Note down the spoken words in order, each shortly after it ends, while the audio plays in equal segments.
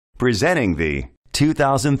Presenting the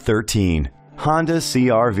 2013 Honda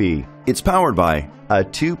CR-V. It's powered by a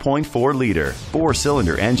 2.4-liter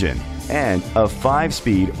four-cylinder engine and a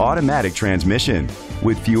 5-speed automatic transmission.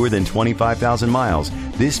 With fewer than 25,000 miles,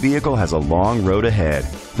 this vehicle has a long road ahead.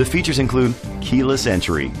 The features include keyless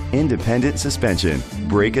entry, independent suspension,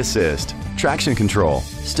 brake assist, traction control,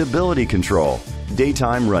 stability control,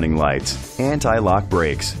 daytime running lights, anti-lock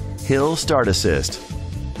brakes, hill start assist.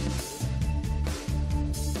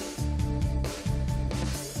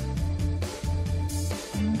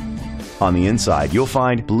 On the inside, you'll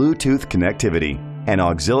find Bluetooth connectivity, an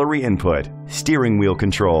auxiliary input, steering wheel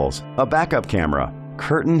controls, a backup camera,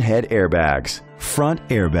 curtain head airbags, front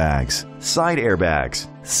airbags,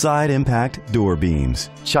 side impact door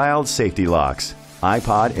beams, child safety locks,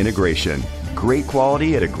 iPod integration. Great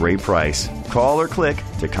quality at a great price. Call or click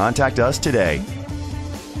to contact us today.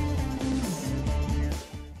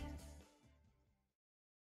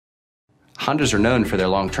 Hondas are known for their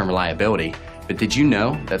long-term reliability, but did you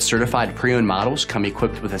know that certified pre-owned models come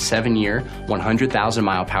equipped with a 7-year,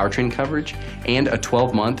 100,000-mile powertrain coverage and a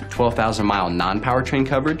 12-month, 12,000-mile non-powertrain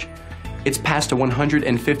coverage? It's passed a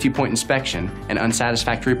 150-point inspection, and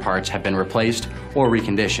unsatisfactory parts have been replaced or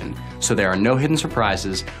reconditioned, so there are no hidden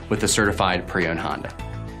surprises with the certified pre-owned Honda.